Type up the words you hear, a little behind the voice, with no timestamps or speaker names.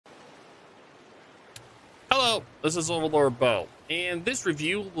Hello, this is OverlordBou, and this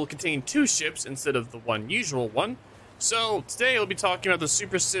review will contain two ships instead of the one usual one. So today we'll be talking about the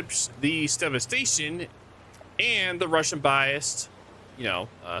Superships, the Devastation, and the Russian biased,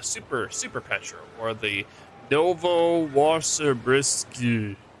 SuperPetro, or the World of Warships.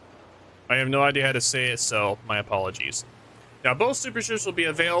 I have no idea how to say it, so my apologies. Now, both Superships will be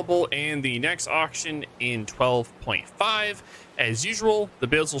available in the next auction in 12.5. As usual, the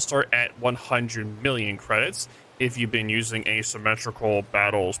bids will start at 100 million credits. If you've been using asymmetrical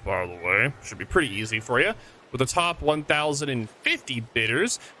battles, by the way, should be pretty easy for you. With the top 1,050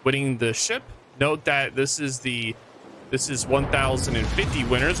 bidders winning the ship, note that this is 1,050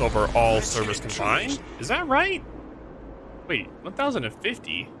 winners over all servers combined. Is that right? Wait,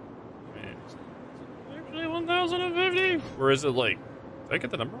 1,050? 1,050? Or is it like, did I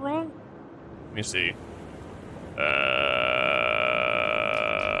get the number wrong? Let me see.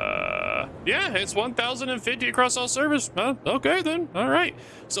 Yeah, it's 1,050 across all servers. Okay then, all right.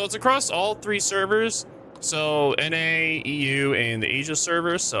 So it's across all three servers. So NA, EU, and the Asia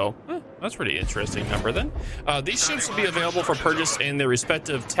servers. So that's a pretty interesting number then. These ships will be available for purchase in their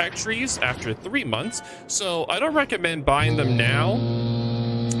respective tech trees after 3 months. So I don't recommend buying them now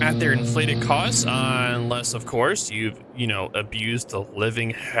at their inflated costs, unless of course you've abused the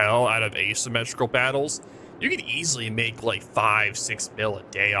living hell out of asymmetrical battles. You can easily make like 5-6 mil a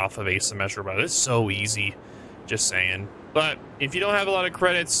day off of asymmetrical battles. It's so easy, just saying. But if you don't have a lot of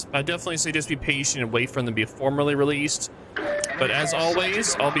credits, I definitely say just be patient and wait for them to be formally released. But as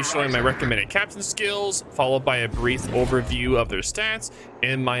always, I'll be showing my recommended captain skills, followed by a brief overview of their stats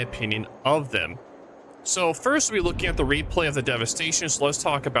and my opinion of them. So first we're looking at the replay of the Devastation, so let's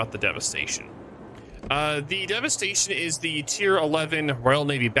talk about the Devastation. The Devastation is the Tier 11 Royal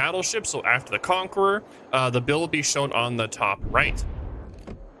Navy battleship, so after the Conqueror. The build will be shown on the top right.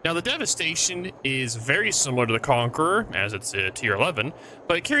 Now the Devastation is very similar to the Conqueror, as it's a Tier 11,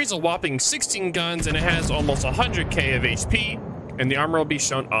 but it carries a whopping 16 guns and it has almost 100k of HP, and the armor will be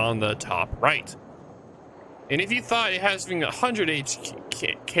shown on the top right. And if you thought it having 100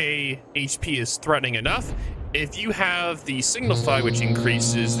 k HP is threatening enough, if you have the Signify, which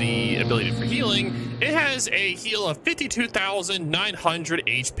increases the ability for healing, it has a heal of 52,900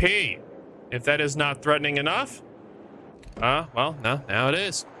 HP. If that is not threatening enough, well, now it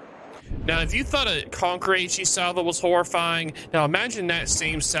is. Now, if you thought a Conqueror HE salvo was horrifying, now imagine that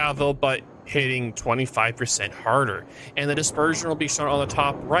same salvo, but hitting 25% harder. And the dispersion will be shown on the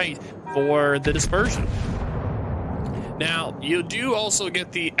top right for the dispersion. Now, you do also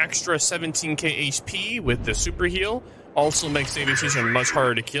get the extra 17k HP with the super heal. Also makes Devastation much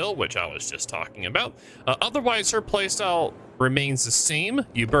harder to kill, which I was just talking about. Otherwise, her playstyle remains the same.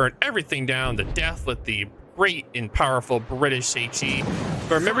 You burn everything down to death with the great and powerful British HE.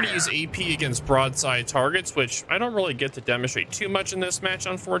 But remember to use AP against broadside targets, which I don't really get to demonstrate too much in this match,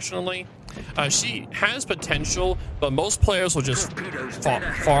 unfortunately. She has potential, but most players will just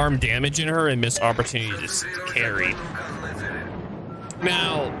farm damage in her and miss opportunities to carry.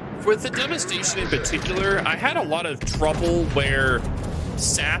 Now, with the Devastation in particular, I had a lot of trouble where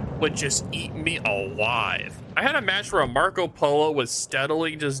sap would just eat me alive. I had a match where a Marco Polo was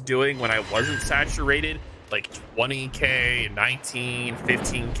steadily just doing, when I wasn't saturated, like 20k, 19,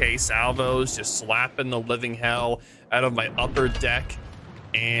 15k salvos, just slapping the living hell out of my upper deck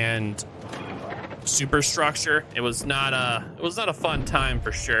and superstructure. It was not a fun time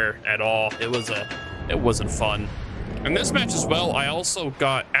for sure at all. It wasn't fun. In this match as well, I also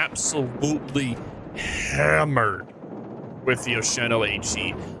got absolutely hammered with the Yoshino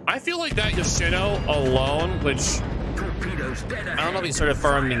HE. I feel like that Yoshino alone, which I don't know if he started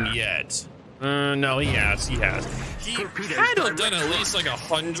farming yet. No, he has. He had to have done at least like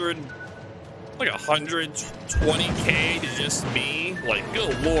 120k to just me. Like,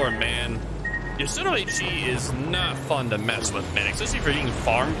 good lord, man. Yoshino HE is not fun to mess with, man. Especially if you're getting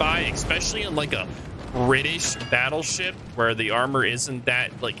farmed by, especially in like a British battleship where the armor isn't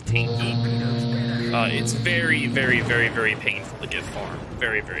that like tanky. It's very, very, very, very painful to get farmed.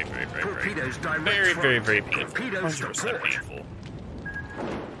 Very, very, very, very, very, very, very painful. 100% painful.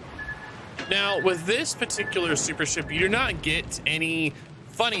 Now, with this particular supership, you do not get any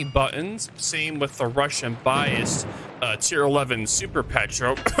funny buttons. Same with the Russian biased Tier 11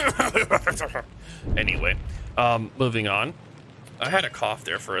 SuperPetro. Anyway, moving on. I had a cough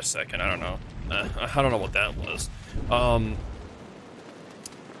there for a second. I don't know. I don't know what that was. But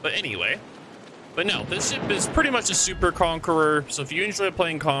anyway. But no, this ship is pretty much a super Conqueror, so if you enjoy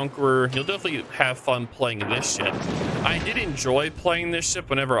playing Conqueror, you'll definitely have fun playing this ship. I did enjoy playing this ship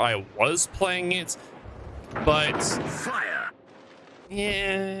whenever I was playing it, but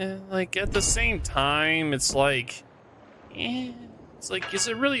Yeah, like at the same time, it's like, it's like, is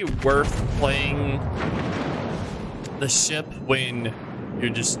it really worth playing the ship when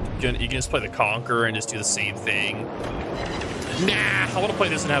you can just play the Conqueror and just do the same thing? Nah, I want to play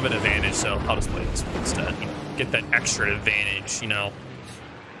this and have an advantage, so I'll just play this one instead. Get that extra advantage, you know.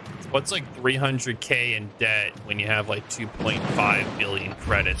 What's like 300K in debt when you have like 2.5 billion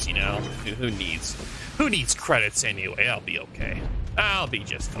credits, you know? Who needs credits anyway? I'll be okay. I'll be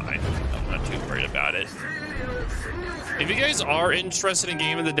just fine. I'm not too worried about it. If you guys are interested in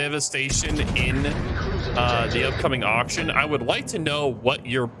gaming the Devastation in the upcoming auction, I would like to know what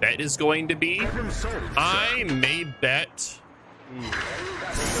your bet is going to be. I may bet...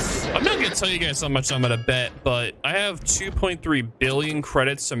 I'm not going to tell you guys how much I'm going to bet, but I have 2.3 billion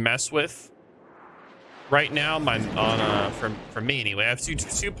credits to mess with right now. For me anyway, I have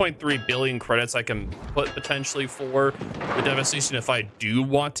 2.3 billion credits I can put potentially for the Devastation if I do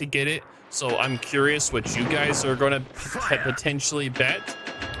want to get it. So I'm curious what you guys are going to potentially bet,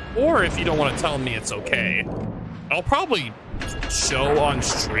 or if you don't want to tell me, it's okay. I'll probably show on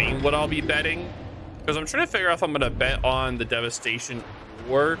stream what I'll be betting, because I'm trying to figure out if I'm going to bet on the Devastation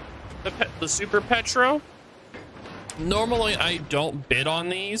or the Super Petro. Normally, I don't bid on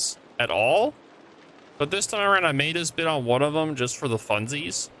these at all, but this time around, I may just bid on one of them just for the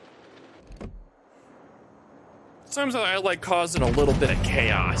funsies. Sometimes I like causing a little bit of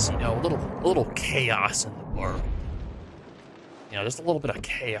chaos, you know, a little chaos in the world. You know, just a little bit of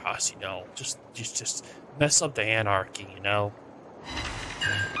chaos, you know, just mess up the anarchy, you know.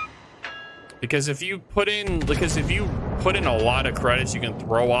 Because if you put in a lot of credits, you can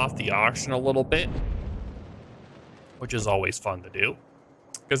throw off the auction a little bit, which is always fun to do.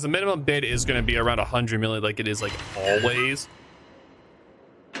 Because the minimum bid is going to be around 100 million, like it is like always.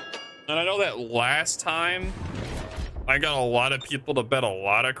 And I know that last time I got a lot of people to bet a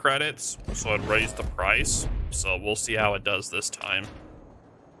lot of credits, so it raised the price. So we'll see how it does this time.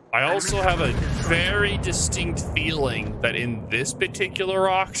 I also have a very distinct feeling that in this particular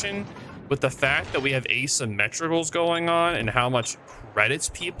auction, with the fact that we have asymmetricals going on and how much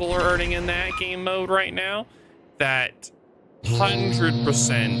credits people are earning in that game mode right now, that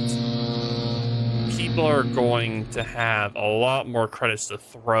 100% people are going to have a lot more credits to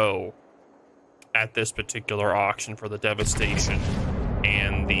throw at this particular auction for the Devastation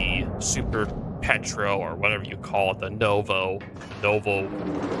and the Super Petro, or whatever you call it, the Novo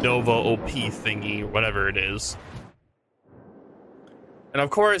OP thingy, whatever it is. And of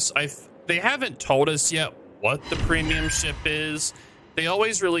course, they haven't told us yet what the premium ship is. They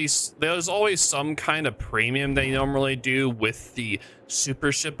always release, there's always some kind of premium they normally do with the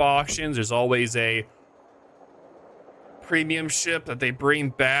super ship auctions. There's always a premium ship that they bring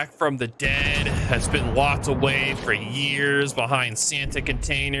back from the dead, has been locked away for years behind Santa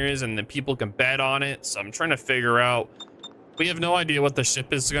containers, and then people can bet on it. So I'm trying to figure out, we have no idea what the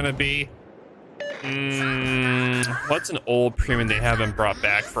ship is going to be. What's an old premium they haven't brought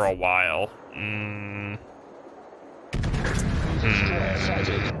back for a while?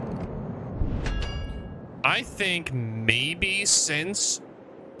 I think maybe since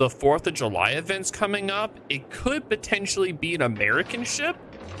the 4th of July event's coming up, it could potentially be an American ship.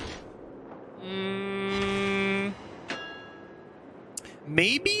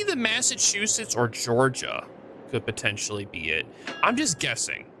 Maybe the Massachusetts or Georgia could potentially be it. I'm just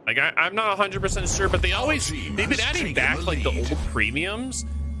guessing. Like, I'm not 100% sure, but they've been adding back like the old premiums.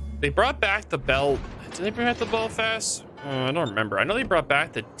 They brought back the Bell. Did they bring back the Belfast? I don't remember. I know they brought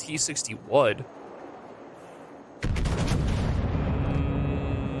back the T60 Wood.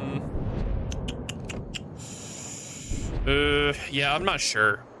 Yeah, I'm not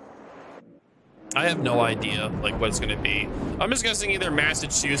sure. I have no idea like what it's gonna be. I'm just guessing either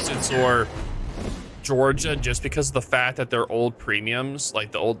Massachusetts or Georgia, just because of the fact that they're old premiums,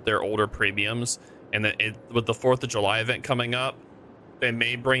 like they're older premiums, and that with the 4th of July event coming up, they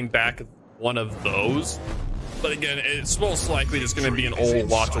may bring back one of those. But again, it's most likely just going to be an old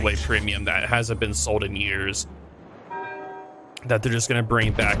locked away premium that hasn't been sold in years, that they're just going to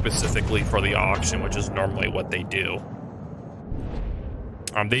bring back specifically for the auction, which is normally what they do.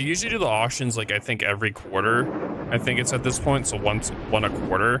 They usually do the auctions, like, I think every quarter. I think it's at this point, so one a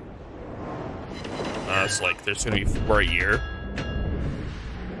quarter. It's like there's going to be 4 a year.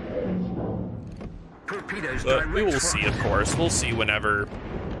 But we will see, of course. We'll see whenever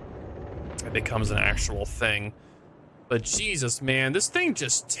it becomes an actual thing. But Jesus, man, this thing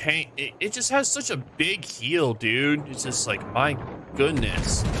just it just has such a big heel, dude. It's just like, my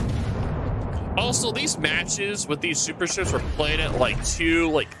goodness. Also, these matches with these super ships were played at like 2,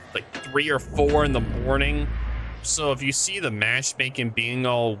 like 3 or 4 in the morning. So if you see the matchmaking being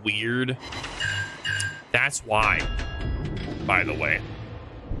all weird, that's why, by the way.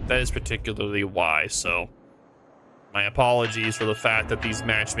 That is particularly why. So my apologies for the fact that these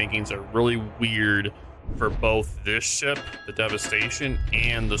matchmakings are really weird for both this ship, the Devastation,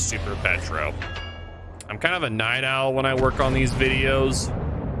 and the Super Petro. I'm kind of a night owl when I work on these videos.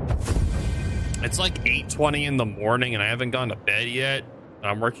 It's like 8:20 in the morning and I haven't gone to bed yet.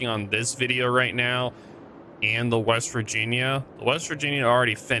 I'm working on this video right now and the West Virginia. The West Virginia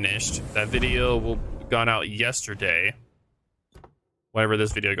already finished. That video will have gone out yesterday, whenever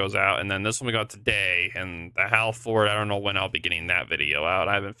this video goes out, and then this one we got today, and the Hal Ford, I don't know when I'll be getting that video out.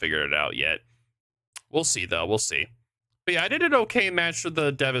 I haven't figured it out yet. We'll see, though. We'll see. But yeah, I did an okay match with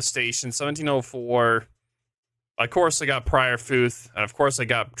the Devastation, 1704. Of course, I got Prior Futh, and of course, I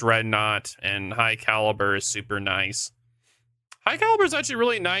got Dreadnought, and High Caliber is super nice. High Caliber is actually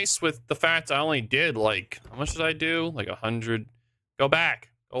really nice with the fact I only did, like, how much did I do? Like 100. Go back.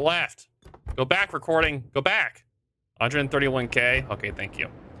 Go left. Go back, recording. Go back. 131K. Okay, thank you.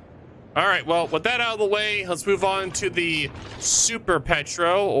 All right, well, with that out of the way, let's move on to the Super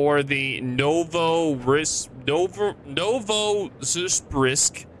Petro, or the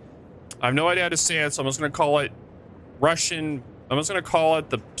Novosibirsk. I have no idea how to say it, so I'm just going to call it Russian. I'm just going to call it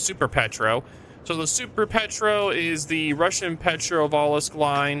the Super Petro. So the Super Petro is the Russian Petropavlovsk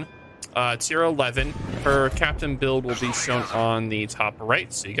line, tier 11. Her captain build will be shown on the top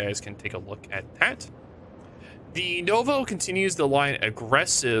right, so you guys can take a look at that. The Novo continues the line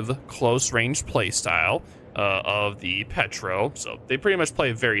aggressive close-range playstyle of the Petro, so they pretty much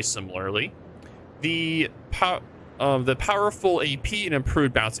play very similarly. The powerful AP and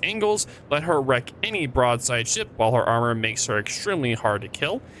improved bounce angles let her wreck any broadside ship, while her armor makes her extremely hard to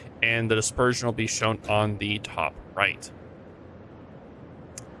kill, and the dispersion will be shown on the top right.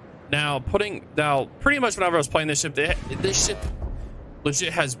 Now, pretty much whenever I was playing this ship, this ship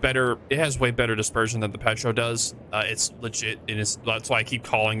legit has way better dispersion than the Petro does. It's legit, and that's why I keep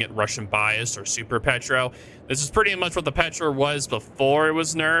calling it Russian Bias or Super Petro. This is pretty much what the Petro was before it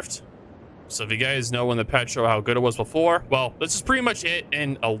was nerfed. So if you guys know when the Petro, how good it was before, well, this is pretty much it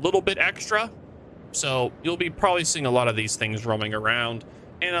and a little bit extra. So you'll be probably seeing a lot of these things roaming around,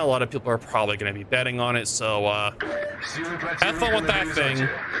 and a lot of people are probably going to be betting on it. So have fun with that thing.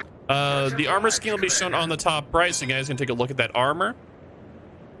 The armor scheme will be shown on the top right, so you guys can take a look at that armor.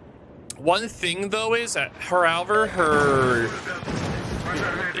 One thing though is that her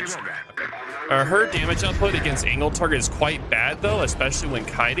damage output against angle target is quite bad though, especially when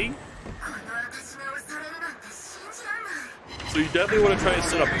kiting. So you definitely want to try to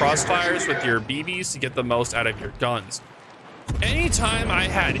set up crossfires with your BBs to get the most out of your guns. Anytime I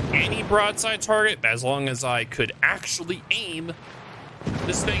had any broadside target, as long as I could actually aim,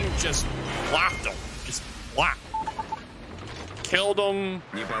 this thing just flopped them. Just flopped. Killed them,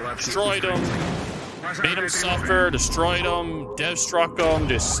 destroyed them, made them suffer, destroyed them, dev struck them,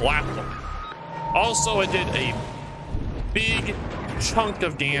 just slapped them. Also, it did a big chunk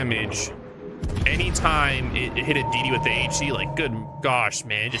of damage anytime it hit a DD with the HE. Like, good gosh,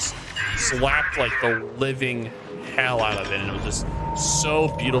 man, it just slapped like the living hell out of it, and it was just so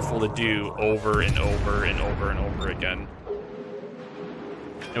beautiful to do over and over and over and over again.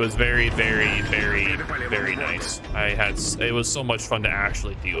 It was very, very, very, very nice. It was so much fun to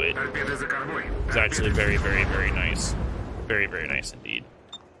actually do it. It was actually very, very, very nice. Very, very nice indeed.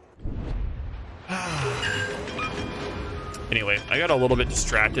 Anyway, I got a little bit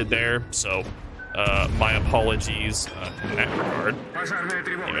distracted there, so my apologies in that regard.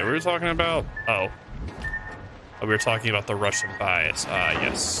 Anyway, we were talking about, we were talking about the Russian bias.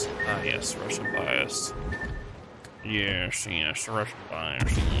 Yes. Yes, Russian bias. Yes, Russian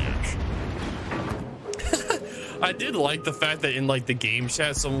bias, yes. I did like the fact that in like the game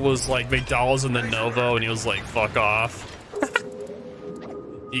chat, someone was like McDonald's in the Novo, and he was like, "Fuck off."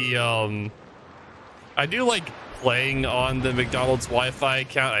 I do like playing on the McDonald's Wi-Fi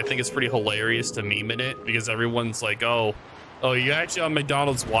account. I think it's pretty hilarious to meme in it because everyone's like, "Oh, you actually on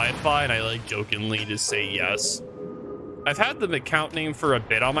McDonald's Wi-Fi?" And I like jokingly just say yes. I've had the account name for a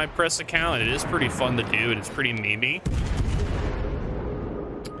bit on my press account, and it is pretty fun to do, and it's pretty memey.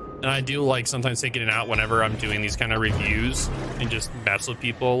 And I do like sometimes taking it out whenever I'm doing these kind of reviews and just mess with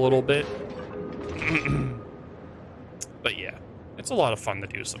people a little bit. But yeah, it's a lot of fun to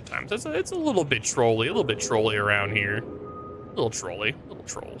do sometimes. It's a little bit trolly around here. A little trolly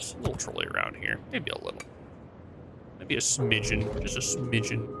around here. Maybe a little. Maybe a smidgen, just a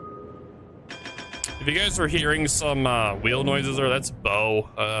smidgen. If you guys were hearing some wheel noises, that's Bo.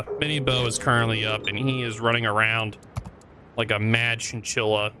 Mini Bo is currently up, and he is running around like a mad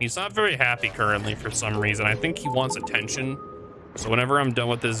chinchilla. He's not very happy currently for some reason. I think he wants attention. So whenever I'm done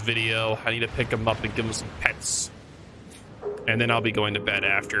with this video, I need to pick him up and give him some pets. And then I'll be going to bed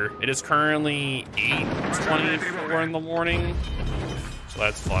after. It is currently 8:24 in the morning. So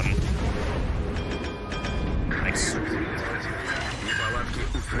that's fun. Nice.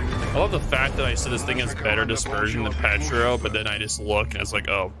 I love the fact that I said this thing has better dispersion than Petro, but then I just look and it's like,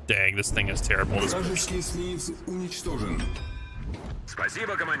 oh, dang, this thing is terrible. It's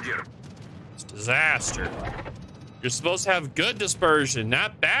disaster. You're supposed to have good dispersion,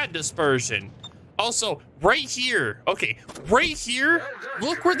 not bad dispersion. Also, right here, okay, right here,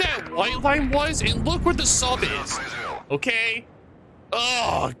 look where that white line was and look where the sub is, okay?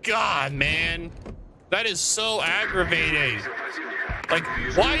 Oh, God, man. That is so aggravating. Like,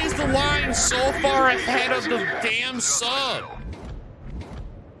 why is the line so far ahead of the damn sub?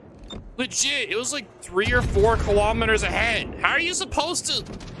 Legit, it was like 3 or 4 kilometers ahead. How are you supposed to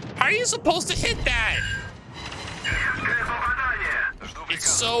hit that? It's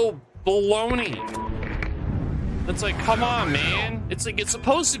so baloney. It's like, come on, man. It's like, it's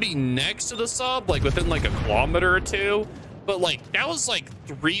supposed to be next to the sub, like within like a kilometer or 2. But like, that was like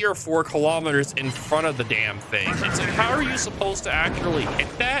 3 or 4 kilometers in front of the damn thing. It's like, how are you supposed to accurately hit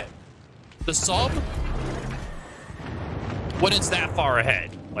that? The sub? When it's that far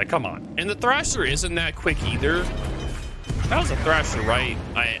ahead. Like, come on. And the Thrasher isn't that quick either. That was a Thrasher, right?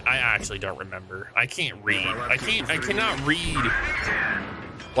 I actually don't remember. I can't read. I cannot read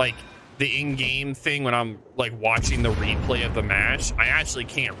like the in-game thing when I'm like watching the replay of the match. I actually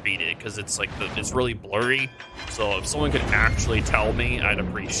can't read it because it's like it's really blurry. So if someone could actually tell me, I'd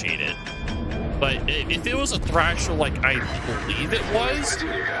appreciate it. But if it was a Thrasher like I believe it was,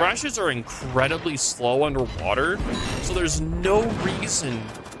 Thrashers are incredibly slow underwater. So there's no reason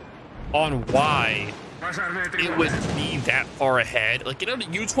on why it would be that far ahead. Like, you know, the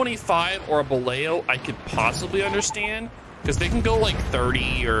U-25 or a Baleo, I could possibly understand because they can go like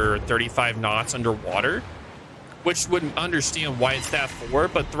 30 or 35 knots underwater, which would understand why it's that for.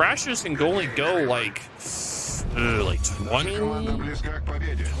 But Thrashers can only go like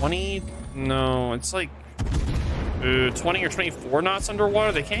 20? No, it's like 20 or 24 knots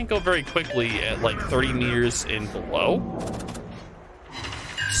underwater. They can't go very quickly at like 30 meters and below.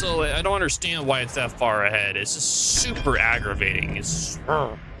 So I don't understand why it's that far ahead. It's just super aggravating. It's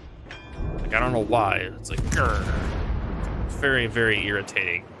like, I don't know why. It's like, it's very, very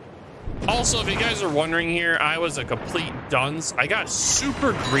irritating. Also, if you guys are wondering here, I was a complete dunce. I got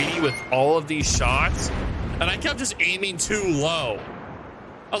super greedy with all of these shots, and I kept just aiming too low.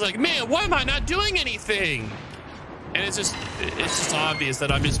 I was like, man, why am I not doing anything? And it's just obvious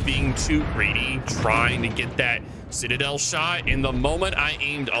that I'm just being too greedy, trying to get that Citadel shot. And the moment I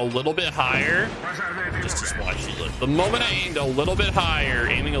aimed a little bit higher, just watch it. Look, the moment I aimed a little bit higher,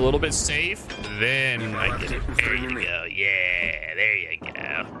 aiming a little bit safe, then I get it. There you go. Yeah, there you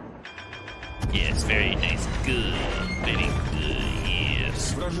go. Yes, very nice. Good. Very good.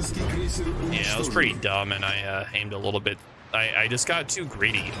 Yes. Yeah, it was pretty dumb, and I aimed a little bit. I just got too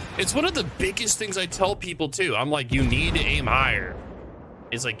greedy. It's one of the biggest things I tell people too. I'm like, you need to aim higher.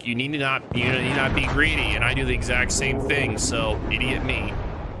 It's like, you need to not be greedy, and I do the exact same thing. So idiot me.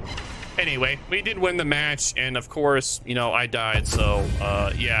 Anyway, we did win the match, and of course, you know, I died. So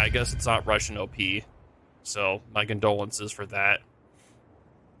yeah, I guess it's not Russian OP. So my condolences for that.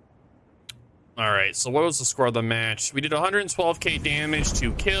 All right, so what was the score of the match? We did 112k damage,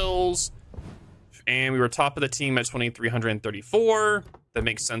 2 kills. And we were top of the team at 2,334. That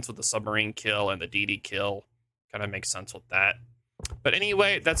makes sense with the submarine kill and the DD kill. Kind of makes sense with that. But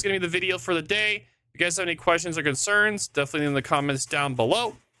anyway, that's going to be the video for the day. If you guys have any questions or concerns, definitely in the comments down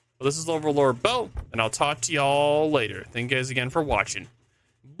below. Well, this is OverlordBou, and I'll talk to y'all later. Thank you guys again for watching.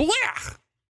 Blah!